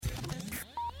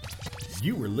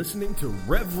You are listening to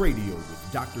Rev Radio with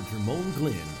Dr. Jermone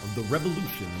Glenn of The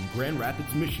Revolution in Grand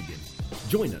Rapids, Michigan.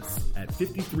 Join us at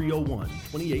 5301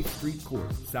 28th Street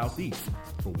Court, Southeast,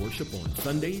 for worship on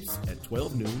Sundays at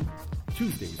 12 noon,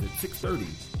 Tuesdays at 6:30,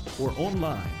 or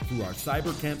online through our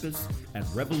cyber campus at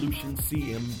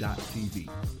revolutioncm.tv.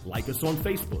 Like us on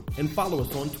Facebook and follow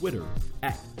us on Twitter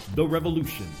at The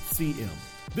Revolution CM.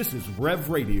 This is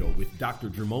Rev Radio with Dr.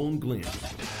 Jermone Glenn.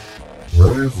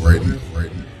 Rev Radio.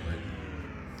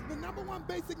 The number one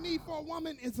basic need for a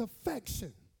woman is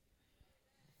affection.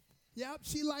 Yep,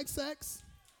 she likes sex.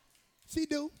 She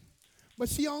do. But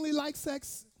she only likes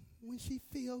sex when she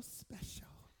feels special.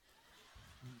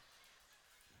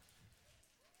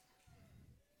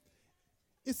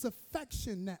 It's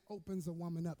affection that opens a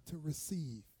woman up to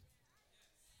receive.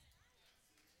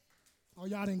 Oh,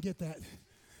 y'all didn't get that. It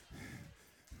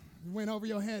went over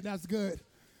your head. That's good.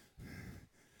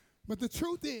 But the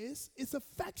truth is, it's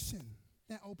affection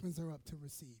that opens her up to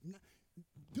receive.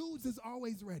 Dudes is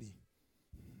always ready.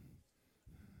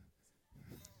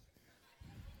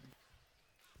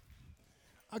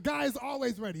 A guy is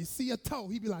always ready. See a toe,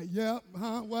 he be like, yep,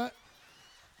 what?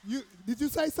 Did you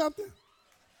say something?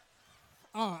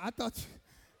 Oh, I thought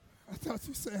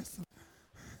you said something.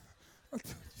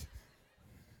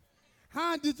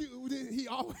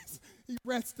 He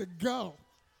rests to go.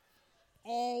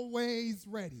 Always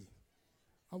ready.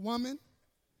 A woman,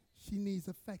 she needs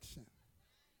affection.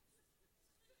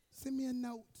 Send me a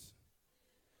note.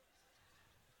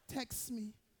 Text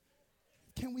me.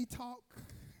 Can we talk?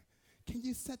 Can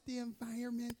you set the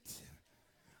environment?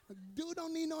 A dude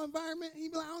don't need no environment. He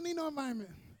be like, I don't need no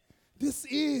environment. This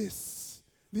is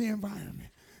the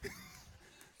environment.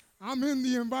 I'm in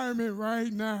the environment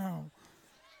right now.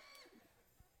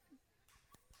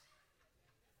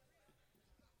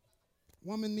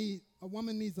 A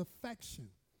woman needs affection.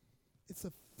 It's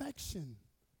affection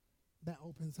that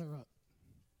opens her up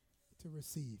to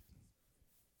receive.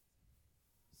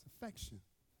 It's affection.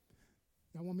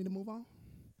 Y'all want me to move on?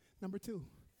 Number 2.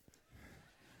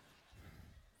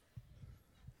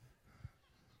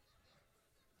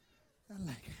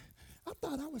 I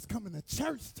thought I was coming to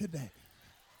church today.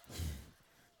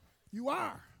 You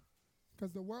are,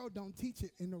 because the world don't teach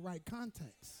it in the right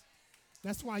context.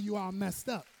 That's why you all messed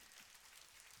up.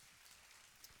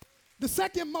 The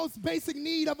second most basic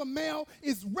need of a male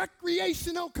is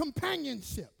recreational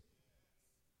companionship.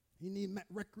 You need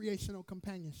recreational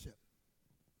companionship.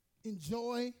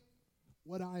 Enjoy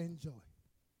what I enjoy.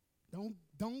 Don't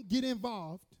get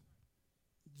involved.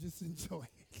 Just enjoy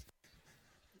it.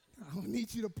 I don't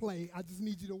need you to play. I just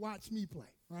need you to watch me play,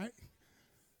 right?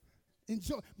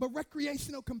 Enjoy. But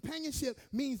recreational companionship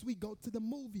means we go to the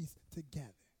movies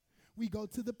together. We go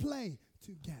to the play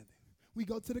together. We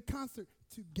go to the concert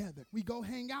together. We go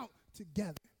hang out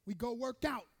together. We go work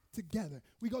out together.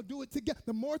 We go do it together.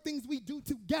 The more things we do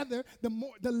together,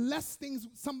 the less things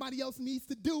somebody else needs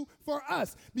to do for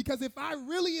us. Because if I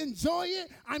really enjoy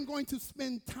it, I'm going to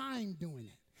spend time doing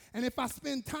it. And if I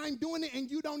spend time doing it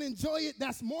and you don't enjoy it,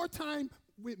 that's more time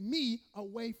with me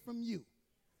away from you.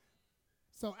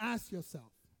 So ask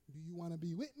yourself, do you want to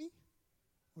be with me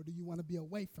or do you want to be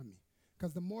away from me?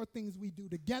 Because the more things we do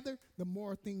together, the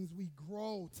more things we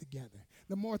grow together.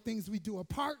 The more things we do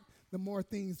apart, the more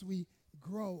things we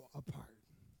grow apart.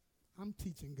 I'm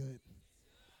teaching good.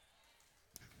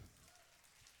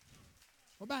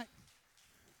 We're back.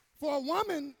 For a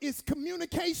woman, it's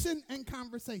communication and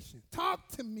conversation. Talk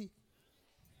to me.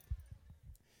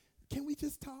 Can we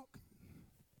just talk?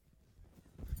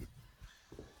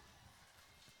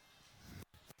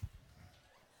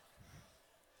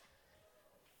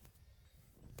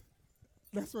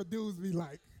 That's what dudes be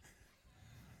like.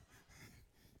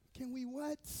 Can we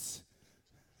what?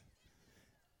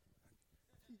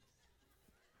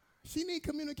 She need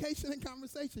communication and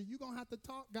conversation. You're going to have to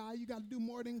talk, guy. You got to do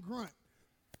more than grunt.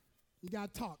 You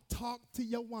got to talk. Talk to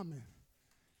your woman.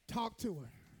 Talk to her.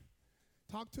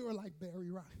 Talk to her like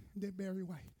Barry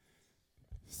White.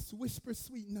 Whisper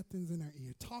sweet nothings in her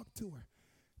ear. Talk to her.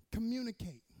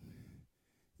 Communicate.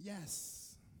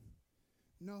 Yes.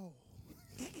 No.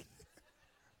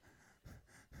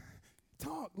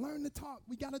 Talk. Learn to talk.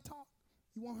 We got to talk.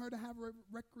 You want her to have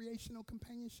recreational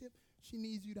companionship? She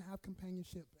needs you to have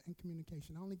companionship and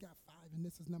communication. I only got 5, and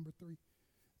this is number 3.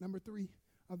 Number 3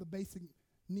 of the basic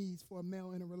needs for a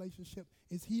male in a relationship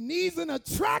is he needs an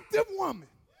attractive woman.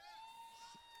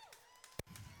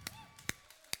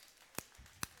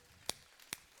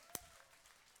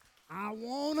 I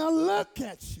want to look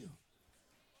at you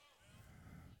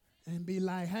and be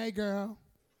like, hey, girl,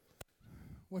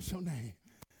 what's your name?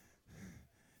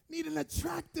 Need an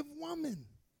attractive woman.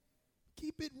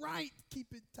 Keep it right.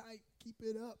 Keep it tight. Keep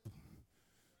it up.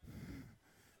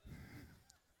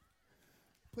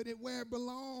 Put it where it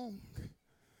belongs.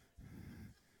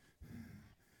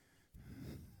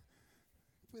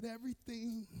 Put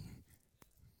everything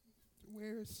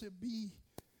where it should be.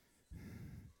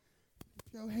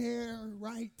 Keep your hair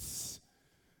right.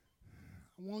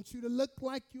 I want you to look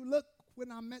like you look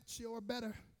when I met you or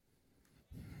better.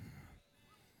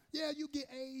 Yeah, you get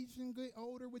aged and get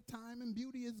older with time, and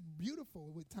beauty is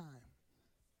beautiful with time.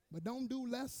 But don't do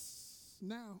less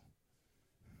now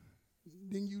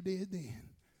than you did then.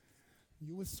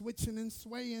 You were switching and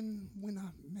swaying when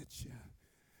I met you.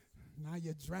 Now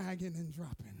you're dragging and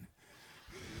dropping.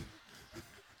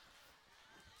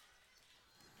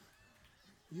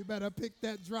 You better pick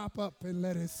that drop up and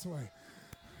let it sway.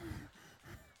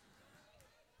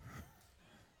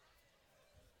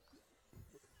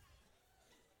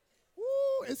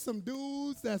 Woo, it's some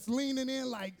dudes that's leaning in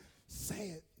like, say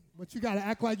it. But you got to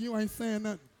act like you ain't saying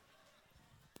nothing.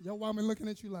 Your woman looking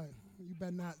at you like, you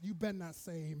better not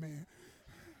say amen.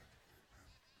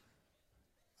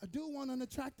 A dude want an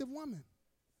attractive woman.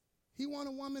 He want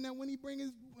a woman that when he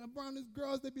bring around his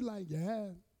girls, they be like, yeah.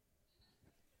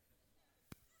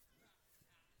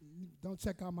 Don't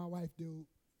check out my wife, dude.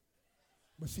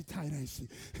 But she tight, ain't she?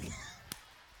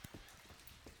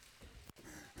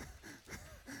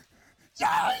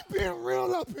 Y'all ain't being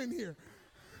real up in here.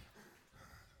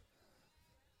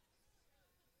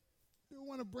 You don't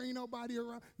want to bring nobody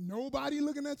around. Nobody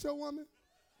looking at your woman?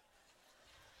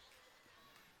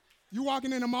 You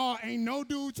walking in the mall, ain't no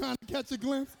dude trying to catch a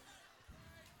glimpse.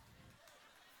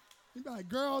 You be like,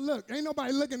 girl, look, ain't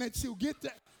nobody looking at you. Get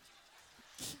that.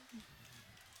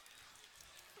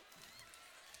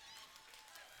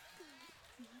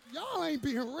 Y'all ain't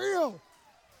being real.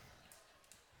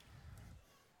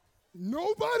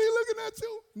 Nobody looking at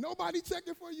you. Nobody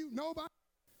checking for you. Nobody.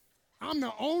 I'm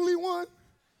the only one.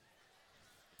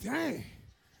 Dang.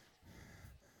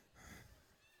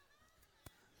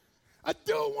 A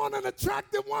dude want an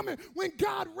attractive woman. When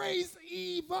God raised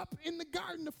Eve up in the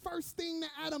garden, the first thing that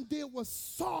Adam did was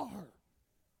saw her.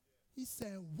 He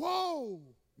said, whoa,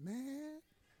 man.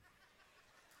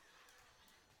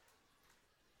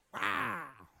 Wow.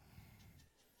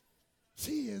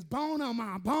 She is bone on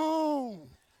my bone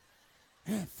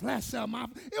and flesh of my.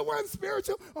 It wasn't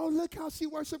spiritual. Oh, look how she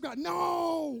worshiped God.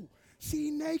 No,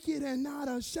 she naked and not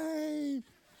ashamed.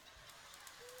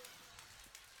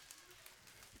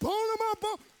 Bone of my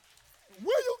bone.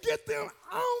 Where you get them?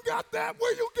 I don't got that.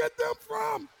 Where you get them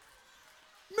from?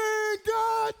 Man,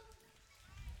 God.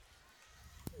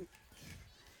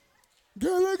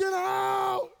 Good looking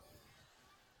out.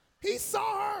 He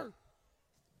saw her.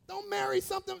 Don't marry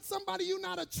somebody you're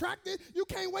not attracted. You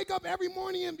can't wake up every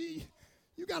morning and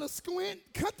you got to squint.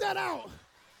 Cut that out.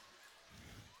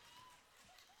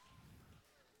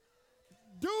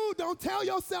 Dude, don't tell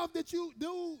yourself that you,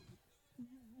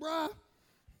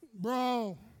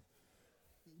 bro,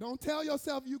 don't tell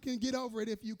yourself you can get over it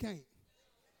if you can't.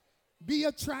 Be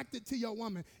attracted to your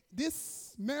woman.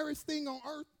 This marriage thing on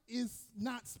earth is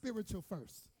not spiritual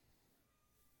first.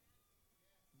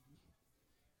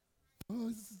 Oh,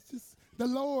 it's just the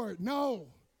Lord. No.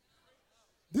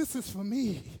 This is for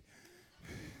me.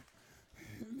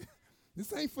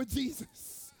 This ain't for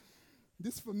Jesus.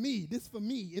 This for me. This for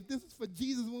me. If this is for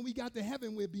Jesus, when we got to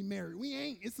heaven, we'll be married. We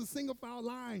ain't. It's a single file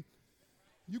line.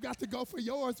 You got to go for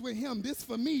yours with him. This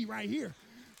for me right here.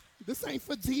 This ain't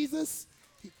for Jesus.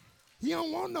 He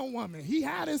don't want no woman. He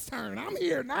had his turn. I'm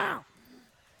here now.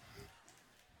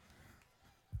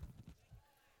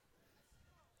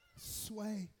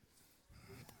 Sway.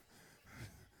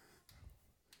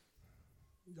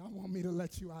 Y'all want me to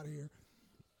let you out of here.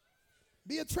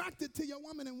 Be attracted to your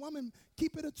woman, and woman,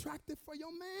 keep it attractive for your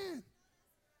man.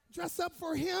 Dress up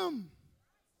for him.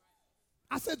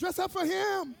 I said dress up for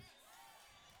him.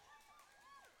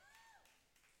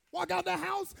 Walk out the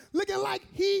house looking like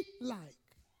he like.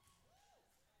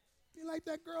 Be like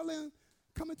that girl in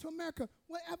Coming to America.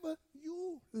 Whatever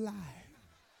you like.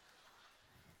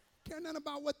 Care nothing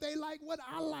about what they like, what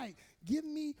I like. Give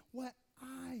me what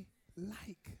I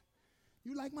like.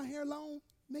 You like my hair long?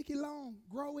 Make it long.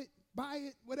 Grow it. Buy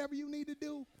it. Whatever you need to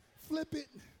do. Flip it.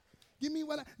 Give me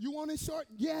what you want it short?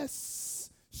 Yes.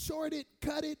 Short it.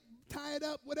 Cut it. Tie it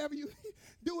up. Whatever you need.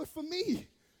 Do it for me.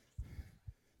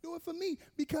 Do it for me.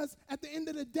 Because at the end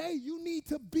of the day, you need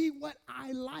to be what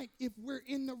I like if we're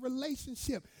in the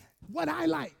relationship. What I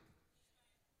like.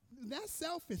 That's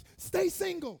selfish. Stay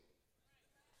single.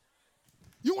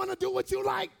 You want to do what you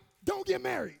like? Don't get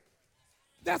married.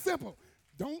 That's simple.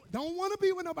 Don't want to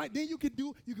be with nobody. Then you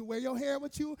can wear your hair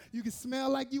with you. You can smell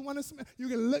like you want to smell. You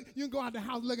can go out the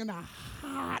house looking a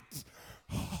hot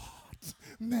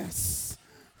mess.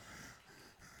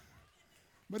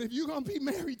 But if you're going to be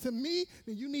married to me,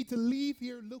 then you need to leave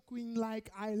here looking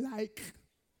like I like.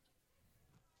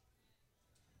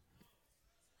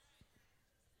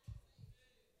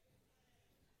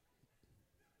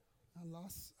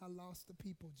 I lost the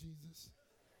people, Jesus.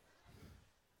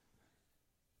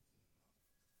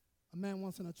 A man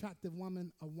wants an attractive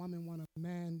woman. A woman wants a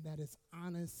man that is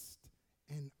honest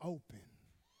and open.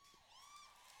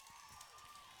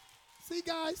 See,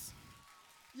 guys,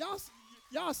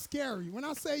 y'all scary. When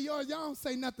I say yours, y'all don't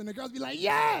say nothing. The girls be like,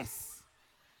 yes.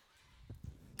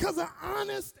 Because an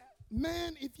honest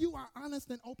man, if you are honest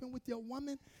and open with your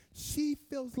woman, she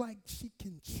feels like she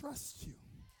can trust you.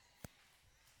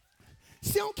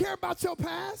 She don't care about your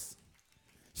past.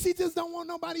 She just don't want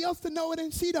nobody else to know it,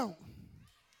 and she don't.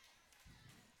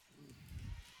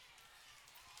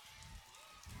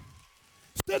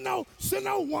 Should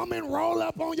no woman roll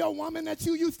up on your woman that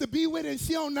you used to be with and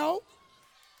she don't know?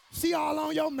 She all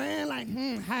on your man like,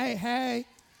 hey.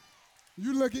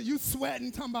 You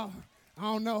sweating, talking about, I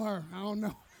don't know her. I don't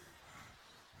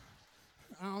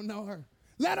know her.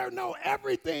 Let her know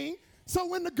everything, so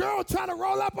when the girl try to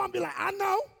roll up on, be like, I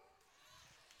know,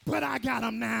 but I got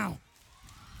him now.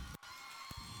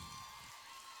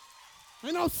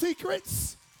 Ain't no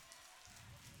secrets.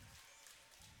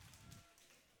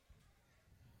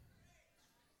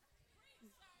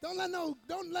 Don't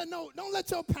let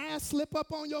your past slip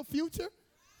up on your future.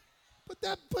 Put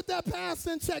that past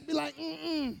in check. Be like,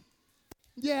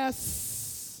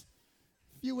 yes,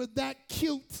 if you were that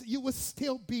cute, you would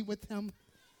still be with him.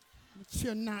 But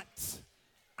you're not,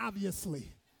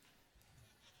 obviously.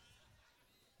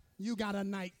 You got a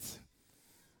knight.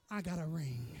 I got a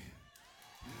ring.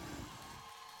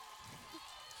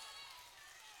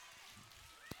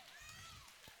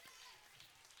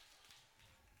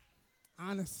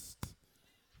 Honest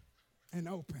and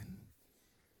open.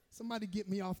 Somebody get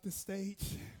me off the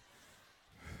stage.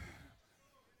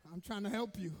 I'm trying to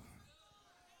help you.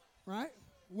 Right?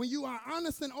 When you are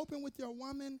honest and open with your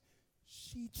woman,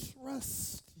 she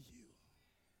trusts you.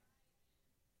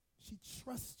 She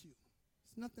trusts you.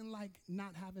 It's nothing like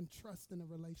not having trust in a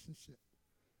relationship.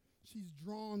 She's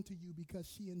drawn to you because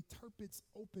she interprets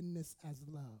openness as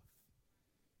love.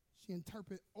 She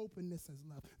interprets openness as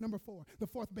love. Number 4, the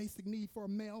fourth basic need for a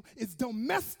male is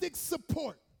domestic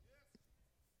support.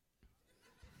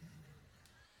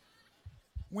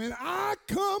 When I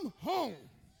come home,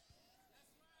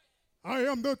 I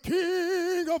am the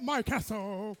king of my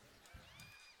castle.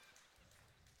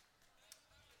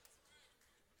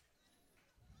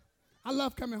 I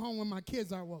love coming home when my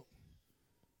kids are woke.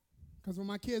 Because when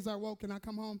my kids are woke and I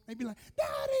come home, they be like,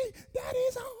 Daddy's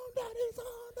home, Daddy's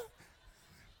home.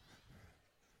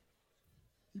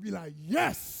 You be like,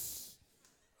 yes,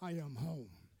 I am home.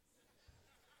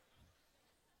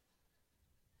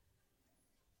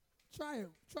 Try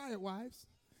it, wives.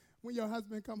 When your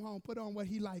husband come home, put on what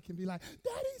he like and be like,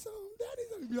 Daddy's home,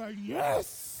 Daddy's home. You be like,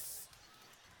 yes.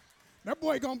 That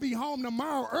boy gonna be home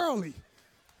tomorrow early.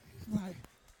 Like,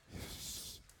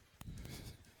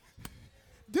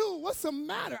 dude, what's the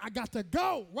matter? I got to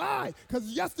go. Why?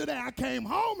 Because yesterday I came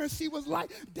home and she was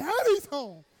like, Daddy's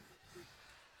home.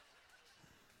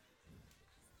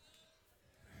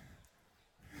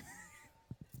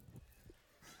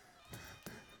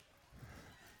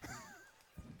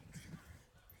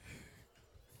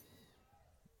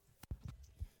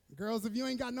 Girls, if you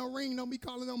ain't got no ring, don't be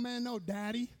calling no man no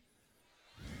daddy.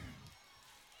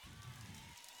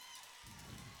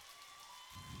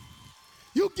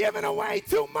 You giving away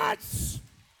too much.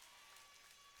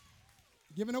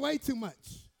 Giving away too much.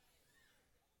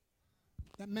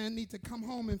 That man needs to come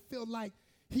home and feel like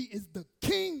he is the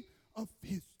king of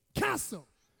his castle.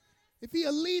 If he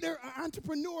a leader, an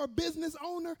entrepreneur, a business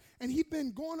owner, and he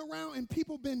been going around and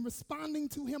people been responding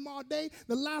to him all day,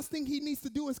 the last thing he needs to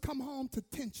do is come home to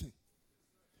tension.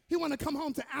 He want to come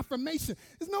home to affirmation.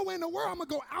 There's no way in the world I'm going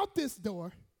to go out this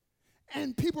door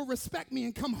and people respect me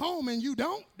and come home and you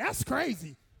don't. That's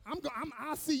crazy.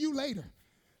 I'll see you later.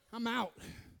 I'm out.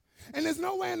 And there's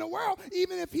no way in the world,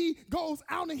 even if he goes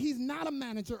out and he's not a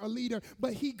manager or leader,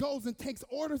 but he goes and takes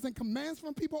orders and commands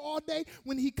from people all day,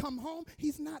 when he come home,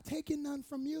 he's not taking none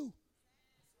from you.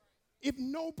 If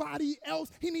nobody else,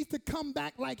 he needs to come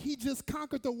back like he just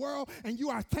conquered the world and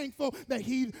you are thankful that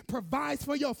he provides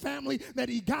for your family, that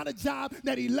he got a job,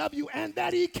 that he loved you, and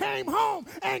that he came home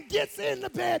and gets in the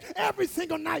bed every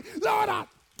single night. Lord,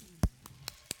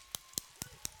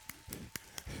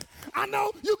 I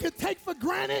know you can take for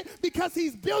granted because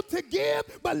he's built to give,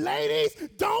 but ladies,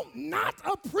 don't not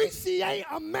appreciate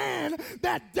a man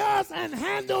that does and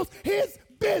handles his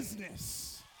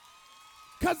business.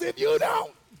 Because if you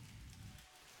don't,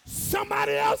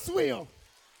 somebody else will.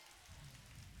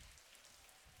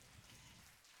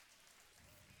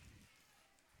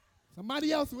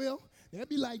 Somebody else will. They'll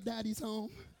be like, Daddy's home.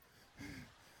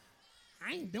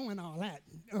 I ain't doing all that.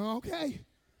 Okay.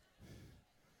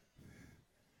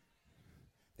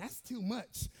 That's too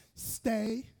much.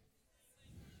 Stay.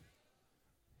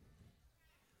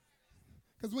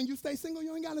 Because when you stay single,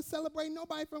 you ain't got to celebrate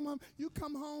nobody from home. You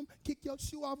come home, kick your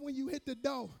shoe off when you hit the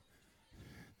door.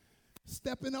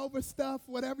 Stepping over stuff,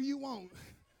 whatever you want.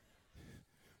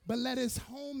 But let his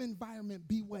home environment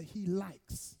be what he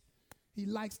likes. He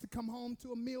likes to come home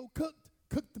to a meal cooked,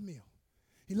 cook the meal.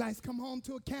 He likes to come home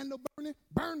to a candle burning,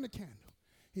 burn the candle.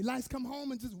 He likes to come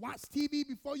home and just watch TV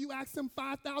before you ask him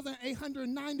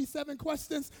 5,897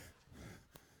 questions.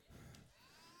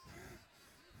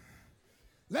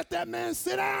 Let that man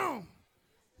sit down.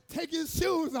 Take his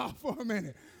shoes off for a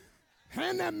minute.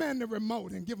 Hand that man the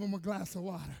remote and give him a glass of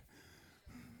water.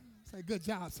 Say, good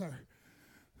job, sir.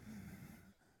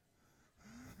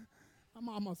 I'm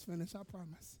almost finished, I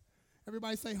promise.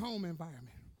 Everybody say home environment.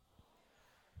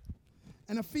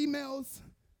 And a female's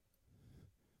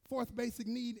fourth basic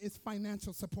need is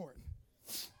financial support.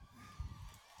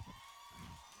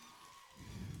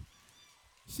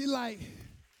 She like,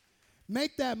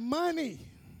 make that money.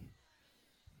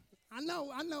 I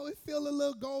know it feel a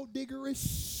little gold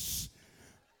diggerish,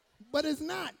 but it's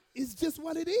not. It's just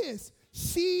what it is.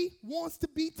 She wants to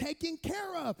be taken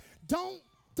care of. Don't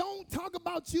talk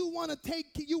about you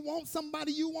want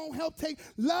somebody you won't help take.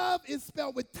 Love is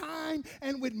spelled with time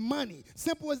and with money.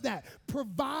 Simple as that.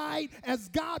 Provide as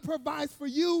God provides for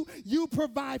you, you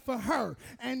provide for her.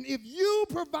 And if you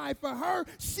provide for her,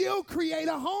 she'll create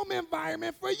a home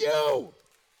environment for you.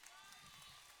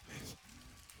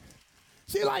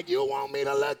 She like, you want me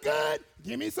to look good?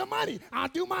 Give me some money. I'll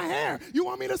do my hair. You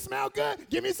want me to smell good?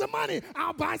 Give me some money.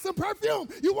 I'll buy some perfume.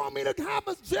 You want me to have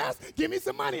a dress? Give me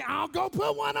some money. I'll go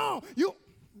put one on.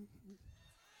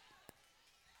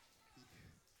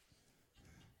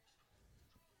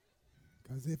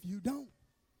 Because if you don't,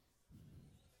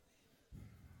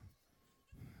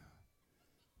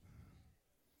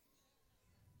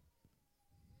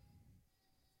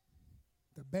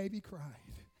 the baby cried.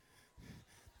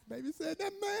 Baby said,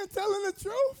 that man telling the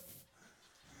truth.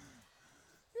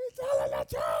 He's telling the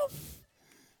truth.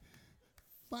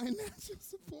 Financial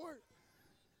support.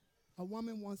 A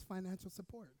woman wants financial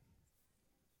support.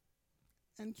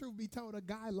 And truth be told, a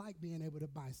guy like being able to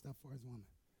buy stuff for his woman.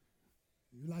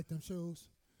 You like them shoes?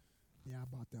 Yeah, I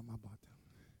bought them.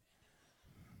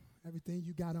 Everything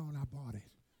you got on, I bought it.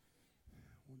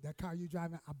 That car you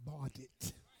driving, I bought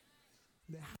it.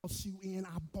 The house you in,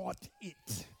 I bought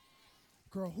it.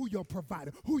 Girl, who your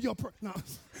provider? No.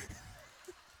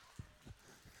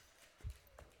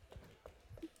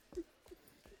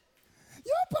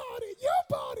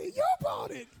 You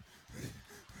bought it.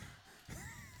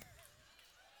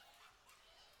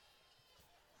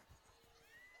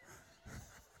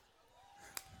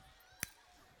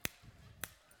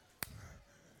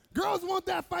 Girls want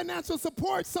that financial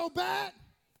support so bad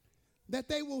that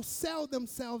they will sell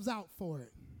themselves out for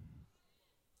it.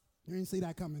 You didn't see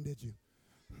that coming, did you?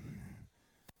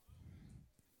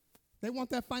 They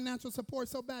want that financial support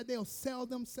so bad they'll sell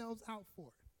themselves out for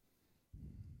it.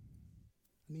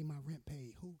 I need my rent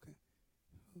paid. Who can?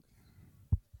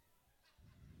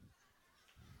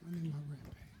 I need my rent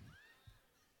paid.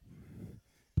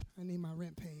 I need my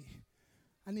rent paid.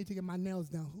 I need to get my nails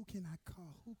done. Who can I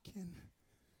call?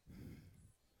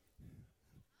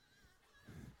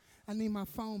 I need my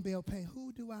phone bill paid.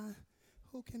 Who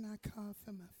can I call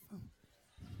for my phone?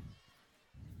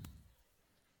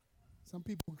 Some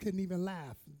people couldn't even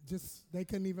laugh. They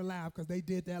couldn't even laugh because they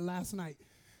did that last night.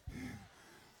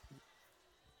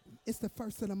 It's the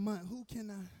first of the month. Who can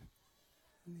I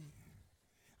need?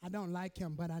 I don't like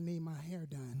him, but I need my hair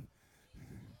done.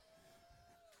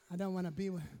 I don't want to be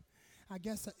with. I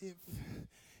guess if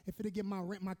it'll get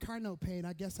my car note paid,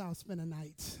 I guess I'll spend a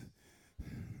night.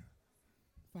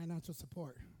 Financial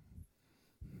support.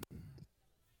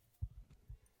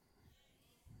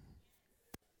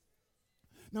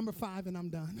 Number 5, and I'm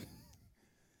done.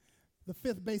 The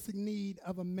fifth basic need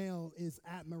of a male is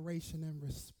admiration and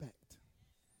respect.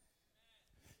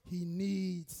 He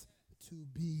needs to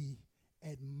be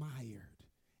admired.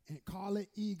 And call it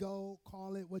ego,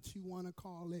 call it what you want to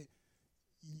call it.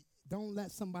 Don't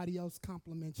let somebody else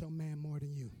compliment your man more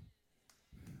than you.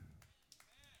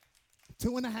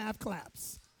 2.5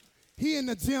 claps. He in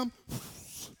the gym.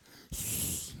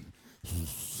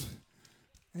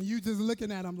 And you just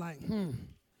looking at him like,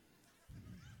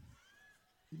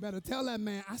 You better tell that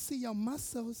man, I see your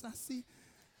muscles. I see,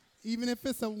 even if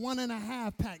it's a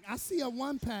 1.5 pack. I see a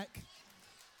 1 pack.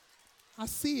 I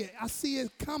see it. I see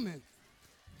it coming.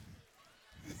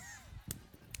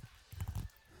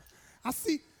 I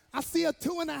see a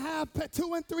 2.5 pack, 2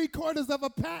 3/4 of a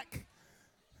pack.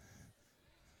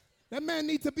 That man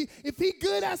needs to be, if he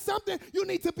good at something, you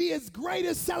need to be his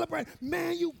greatest celebrate.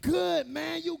 Man, you good,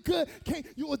 man, you good.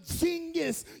 You're a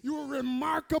genius. You're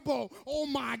remarkable. Oh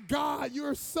my God,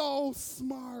 you're so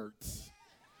smart.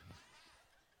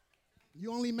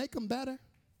 You only make him better.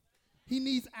 He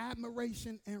needs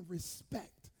admiration and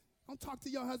respect. Don't talk to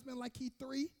your husband like he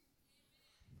 3.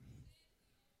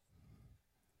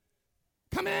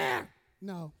 Come here.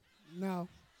 No,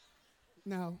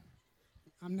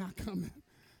 I'm not coming.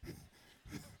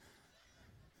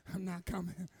 I'm not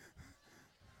coming.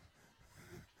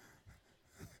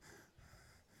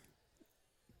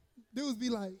 Dudes be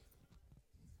like,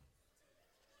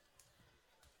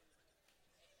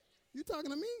 you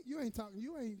talking to me? You ain't talking.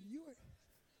 You ain't.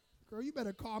 Girl, you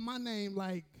better call my name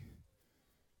like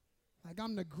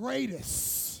I'm the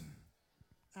greatest.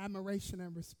 Admiration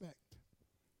and respect.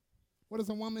 What does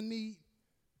a woman need?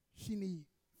 She needs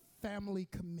family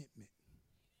commitment.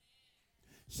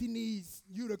 She needs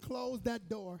you to close that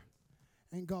door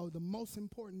and go, the most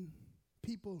important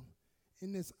people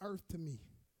in this earth to me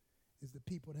is the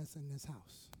people that's in this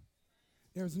house.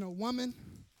 There's no woman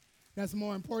that's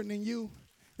more important than you.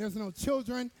 There's no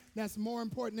children that's more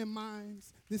important than mine.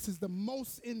 This is the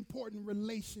most important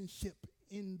relationship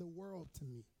in the world to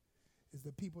me, is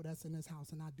the people that's in this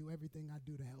house, and I do everything I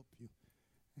do to help you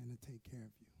and to take care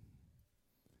of you.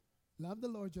 Love the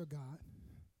Lord your God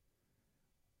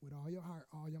with all your heart,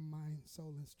 all your mind,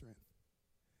 soul, and strength.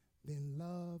 Then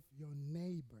love your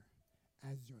neighbor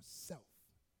as yourself.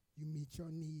 You meet your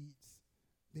needs,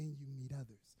 then you meet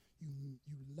others. You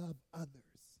love others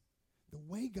the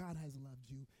way God has loved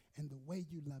you and the way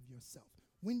you love yourself.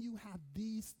 When you have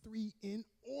these 3 in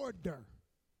order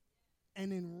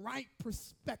and in right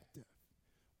perspective,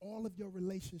 all of your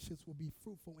relationships will be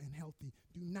fruitful and healthy.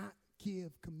 Do not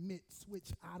give, commit,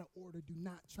 switch out of order. Do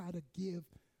not try to give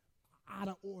out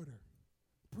of order.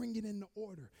 Bring it into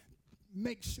order.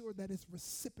 Make sure that it's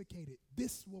reciprocated.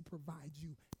 This will provide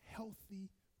you healthy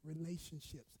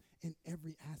relationships in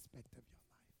every aspect of your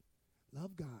life.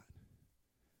 Love God,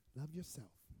 love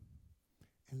yourself,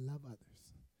 and love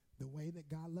others the way that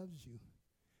God loves you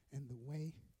and the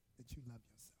way that you love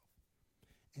yourself.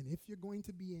 And if you're going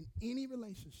to be in any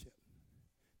relationship,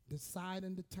 decide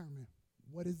and determine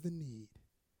what is the need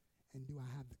and do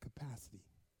I have the capacity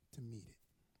to meet it.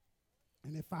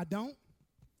 And if I don't,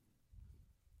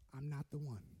 I'm not the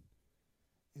one.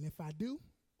 And if I do,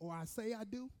 or I say I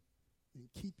do, then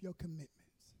keep your commitments,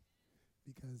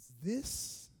 because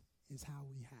this is how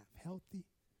we have healthy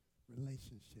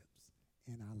relationships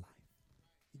in our life.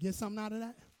 You get something out of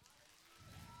that?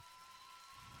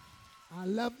 I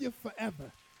love you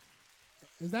forever.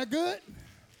 Is that good?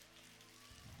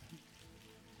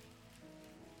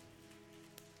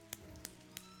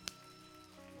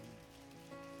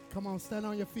 Come on, stand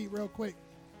on your feet real quick.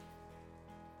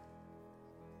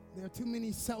 There are too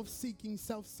many self-seeking,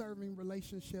 self-serving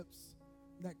relationships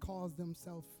that call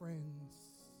themselves friends.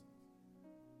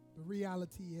 The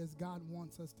reality is God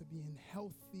wants us to be in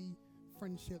healthy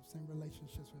friendships and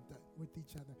relationships with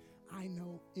each other. I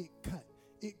know it cut.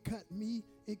 It cut me.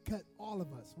 It cut all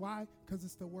of us. Why? Because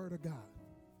it's the Word of God.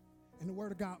 And the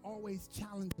Word of God always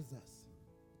challenges us.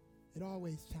 It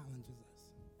always challenges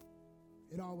us.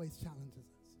 It always challenges us.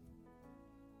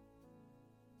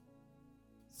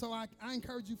 So I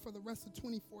encourage you for the rest of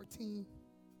 2014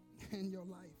 in your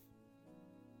life,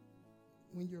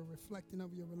 when you're reflecting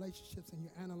over your relationships and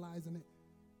you're analyzing it,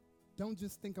 don't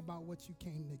just think about what you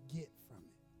came to get from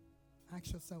it.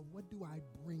 Ask yourself, what do I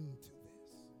bring to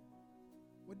this?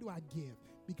 What do I give?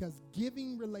 Because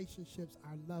giving relationships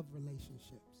are love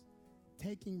relationships.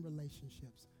 Taking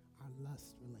relationships are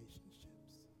lust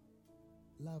relationships.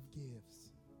 Love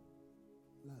gives.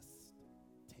 Lust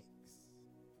takes.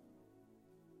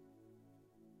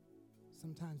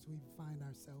 Sometimes we find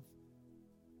ourselves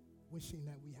wishing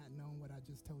that we had known what I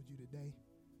just told you today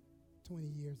 20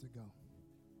 years ago,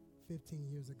 15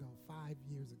 years ago, 5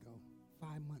 years ago,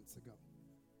 5 months ago.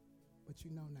 But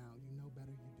you know now, you know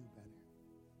better, you do better.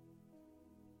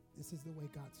 This is the way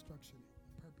God structured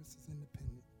it. Purpose is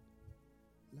independent.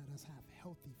 Let us have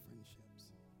healthy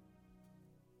friendships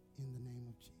in the name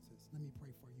of Jesus. Let me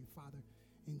pray for you. Father,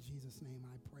 in Jesus' name,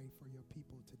 I pray for your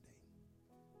people today.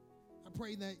 I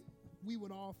pray that we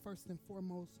would all first and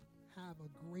foremost have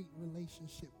a great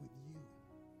relationship with you,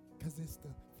 because it's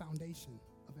the foundation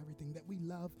of everything, that we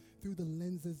love through the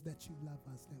lenses that you love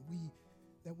us,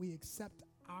 that we accept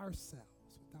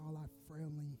ourselves with all our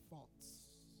frailing faults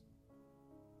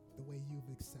the way you've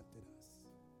accepted us,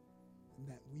 and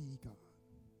that we, God,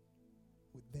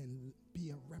 would then be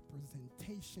a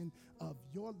representation of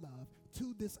your love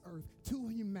to this earth, to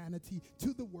humanity,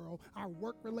 to the world, our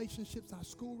work relationships, our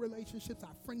school relationships,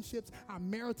 our friendships, our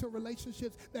marital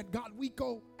relationships, that God, we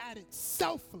go at it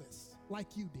selfless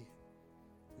like you did,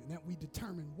 and that we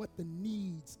determine what the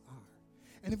needs are.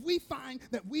 And if we find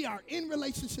that we are in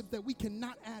relationships that we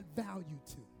cannot add value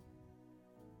to,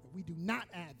 that we do not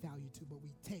add value to, but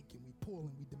we take and we pull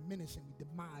and we diminish and we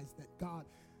demise, that God,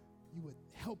 you would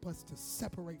help us to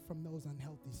separate from those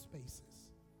unhealthy spaces,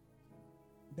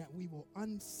 that we will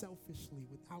unselfishly,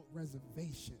 without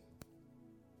reservation,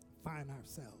 find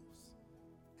ourselves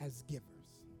as givers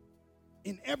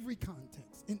in every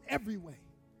context, in every way.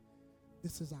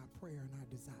 This is our prayer and our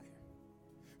desire.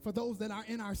 For those that are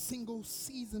in our single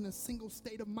season, a single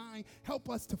state of mind, help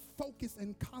us to focus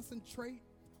and concentrate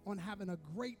on having a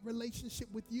great relationship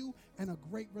with you and a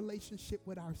great relationship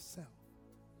with ourselves.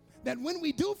 That when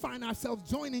we do find ourselves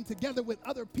joining together with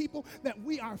other people, that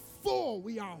we are full,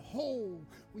 we are whole,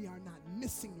 we are not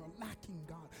missing or lacking,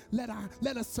 God.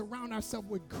 Let us surround ourselves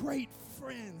with great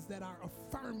friends that are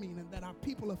affirming and that are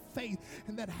people of faith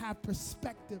and that have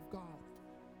perspective, God,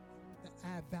 that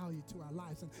add value to our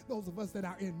lives. And those of us that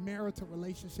are in marital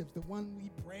relationships, the ones we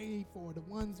prayed for, the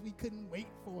ones we couldn't wait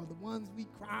for, the ones we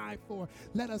cried for,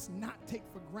 let us not take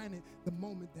for granted the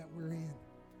moment that we're in.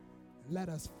 Let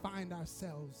us find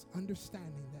ourselves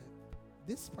understanding that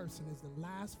this person is the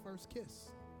last first kiss.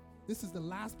 This is the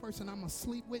last person I'm going to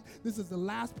sleep with. This is the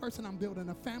last person I'm building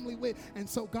a family with. And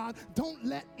so, God, don't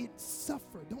let it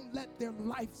suffer. Don't let their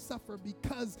life suffer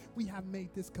because we have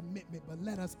made this commitment. But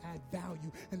let us add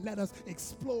value and let us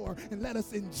explore and let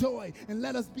us enjoy and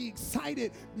let us be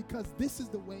excited, because this is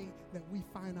the way that we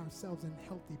find ourselves in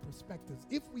healthy perspectives.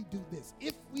 If we do this,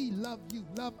 if we love you,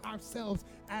 love ourselves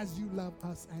as you love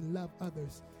us and love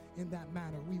others in that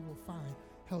manner, we will find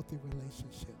healthy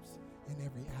relationships in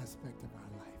every aspect of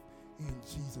our life. In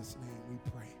Jesus' name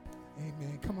we pray.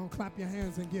 Amen. Come on, clap your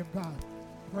hands and give God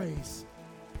praise.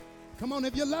 Come on,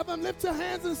 if you love him, lift your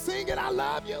hands and sing it. I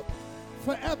love you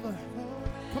forever.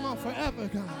 Come on, forever,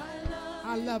 God.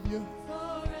 I love you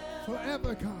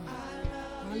forever, God.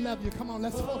 I love you. Come on,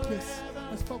 let's focus.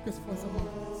 Let's focus for some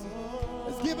moments.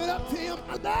 Let's give it up to him.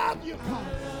 I love you,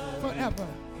 God, forever.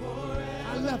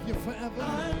 I love you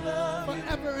forever.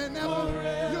 Forever and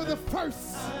ever. You're the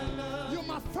first. You're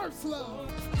my first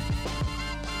love.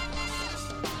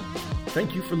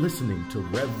 Thank you for listening to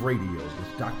Rev Radio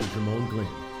with Dr. Jermone Glenn.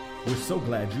 We're so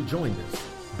glad you joined us.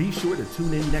 Be sure to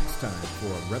tune in next time for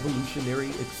a revolutionary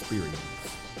experience.